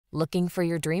Looking for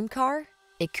your dream car?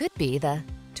 It could be the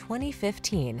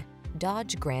 2015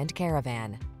 Dodge Grand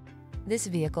Caravan. This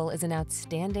vehicle is an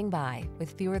outstanding buy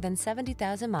with fewer than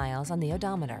 70,000 miles on the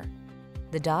odometer.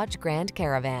 The Dodge Grand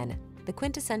Caravan, the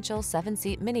quintessential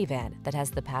 7-seat minivan that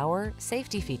has the power,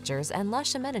 safety features, and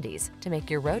lush amenities to make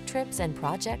your road trips and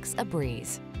projects a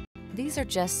breeze. These are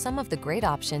just some of the great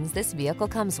options this vehicle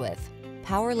comes with: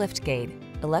 power liftgate,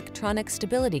 electronic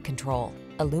stability control,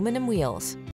 aluminum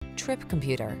wheels, trip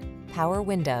computer, power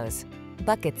windows,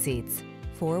 bucket seats,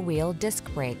 4-wheel disc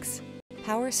brakes,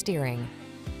 power steering.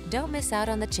 Don't miss out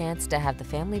on the chance to have the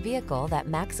family vehicle that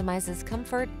maximizes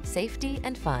comfort, safety,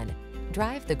 and fun.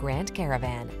 Drive the Grand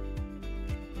Caravan.